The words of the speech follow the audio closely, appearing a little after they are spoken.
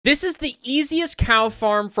This is the easiest cow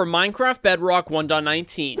farm for Minecraft Bedrock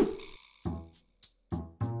 1.19.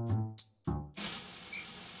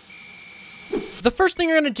 The first thing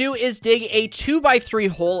you're going to do is dig a 2x3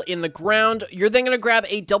 hole in the ground. You're then going to grab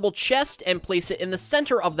a double chest and place it in the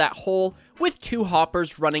center of that hole with 2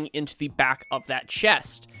 hoppers running into the back of that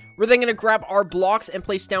chest. We're then going to grab our blocks and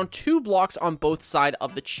place down 2 blocks on both sides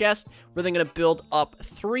of the chest. We're then going to build up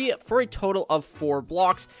 3 for a total of 4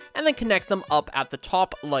 blocks and then connect them up at the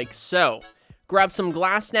top like so. Grab some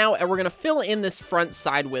glass now, and we're going to fill in this front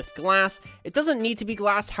side with glass. It doesn't need to be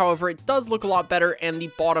glass, however, it does look a lot better, and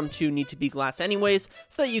the bottom 2 need to be glass anyways,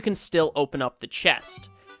 so that you can still open up the chest.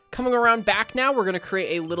 Coming around back now, we're going to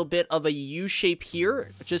create a little bit of a U shape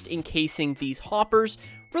here, just encasing these hoppers.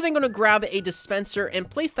 We're then going to grab a dispenser and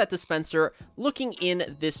place that dispenser looking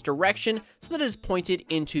in this direction so that it is pointed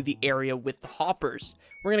into the area with the hoppers.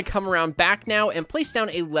 We're going to come around back now and place down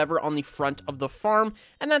a lever on the front of the farm,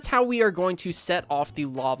 and that's how we are going to set off the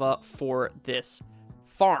lava for this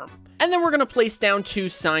farm. And then we're going to place down 2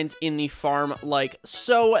 signs in the farm like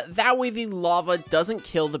so. That way the lava doesn't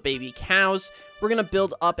kill the baby cows. We're going to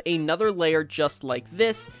build up another layer just like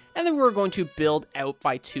this, and then we're going to build out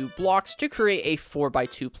by 2 blocks to create a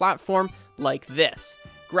 4x2 platform like this.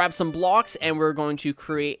 Grab some blocks, and we're going to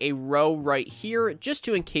create a row right here just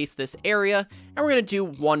to encase this area, and we're going to do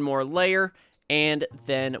 1 more layer, and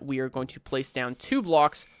then we are going to place down 2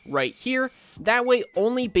 blocks right here. That way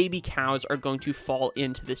only baby cows are going to fall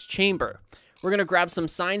into this chamber. We're going to grab some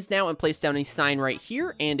signs now and place down a sign right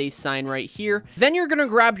here and a sign right here. Then you're going to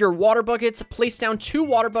grab your water buckets, place down 2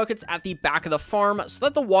 water buckets at the back of the farm so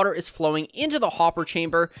that the water is flowing into the hopper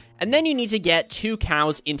chamber, and then you need to get 2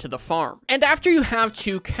 cows into the farm. And after you have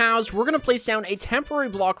 2 cows, we're going to place down a temporary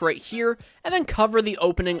block right here and then cover the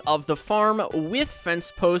opening of the farm with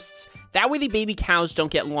fence posts. That way the baby cows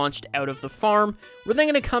don't get launched out of the farm. We're then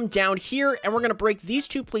going to come down here and we're going to break these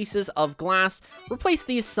 2 pieces of glass, replace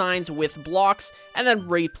these signs with blocks, and then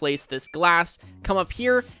replace this glass. Come up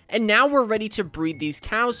here, and now we're ready to breed these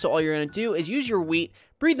cows. So all you're going to do is use your wheat,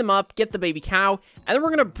 breed them up, get the baby cow, and then we're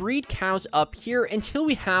going to breed cows up here until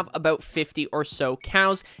we have about 50 or so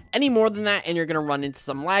cows. Any more than that and you're going to run into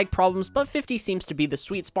some lag problems, but 50 seems to be the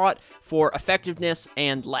sweet spot for effectiveness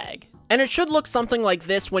and lag. And it should look something like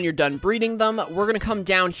this when you're done breeding them. We're going to come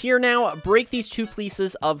down here now, break these 2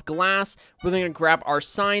 pieces of glass. We're going to grab our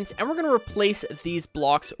signs, and we're going to replace these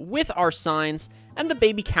blocks with our signs, and the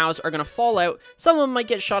baby cows are going to fall out. Some of them might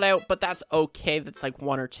get shot out, but that's okay. That's like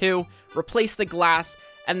 1 or 2. Replace the glass,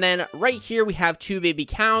 and then right here we have 2 baby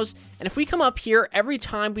cows. And if we come up here, every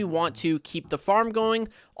time we want to keep the farm going,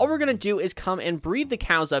 all we're going to do is come and breed the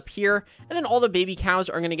cows up here, and then all the baby cows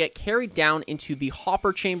are going to get carried down into the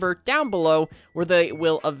hopper chamber down below, where they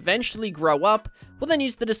will eventually grow up. We'll then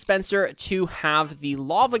use the dispenser to have the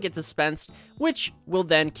lava get dispensed, which will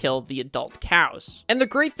then kill the adult cows. And the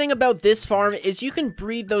great thing about this farm is you can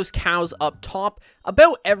breed those cows up top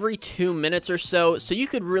about every 2 minutes or so you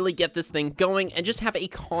could really get this thing going and just have a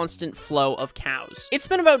constant flow of cows. It's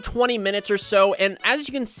been about 20 minutes or so, and as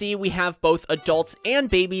you can see, we have both adults and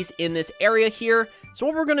babies in this area here. So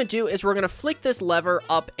what we're going to do is we're going to flick this lever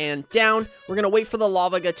up and down. We're going to wait for the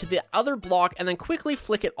lava to get to the other block and then quickly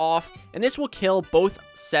flick it off, and this will kill both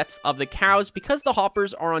sets of the cows. Because the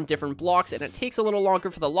hoppers are on different blocks and it takes a little longer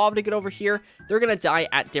for the lava to get over here, they're going to die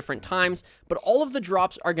at different times, but all of the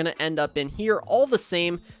drops are going to end up in here all the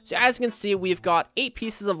same. So as you can see, we've got 8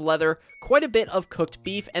 pieces of leather, quite a bit of cooked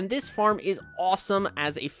beef, and this farm is awesome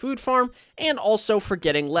as a food farm and also for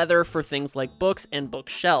getting leather for things like books and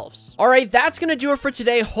bookshelves. Alright, that's going to do it for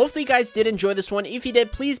today. Hopefully you guys did enjoy this one. If you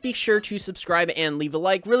did, please be sure to subscribe and leave a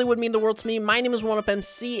like. Really would mean the world to me. My name is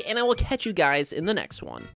 1UpMC, and I will catch you guys in the next one.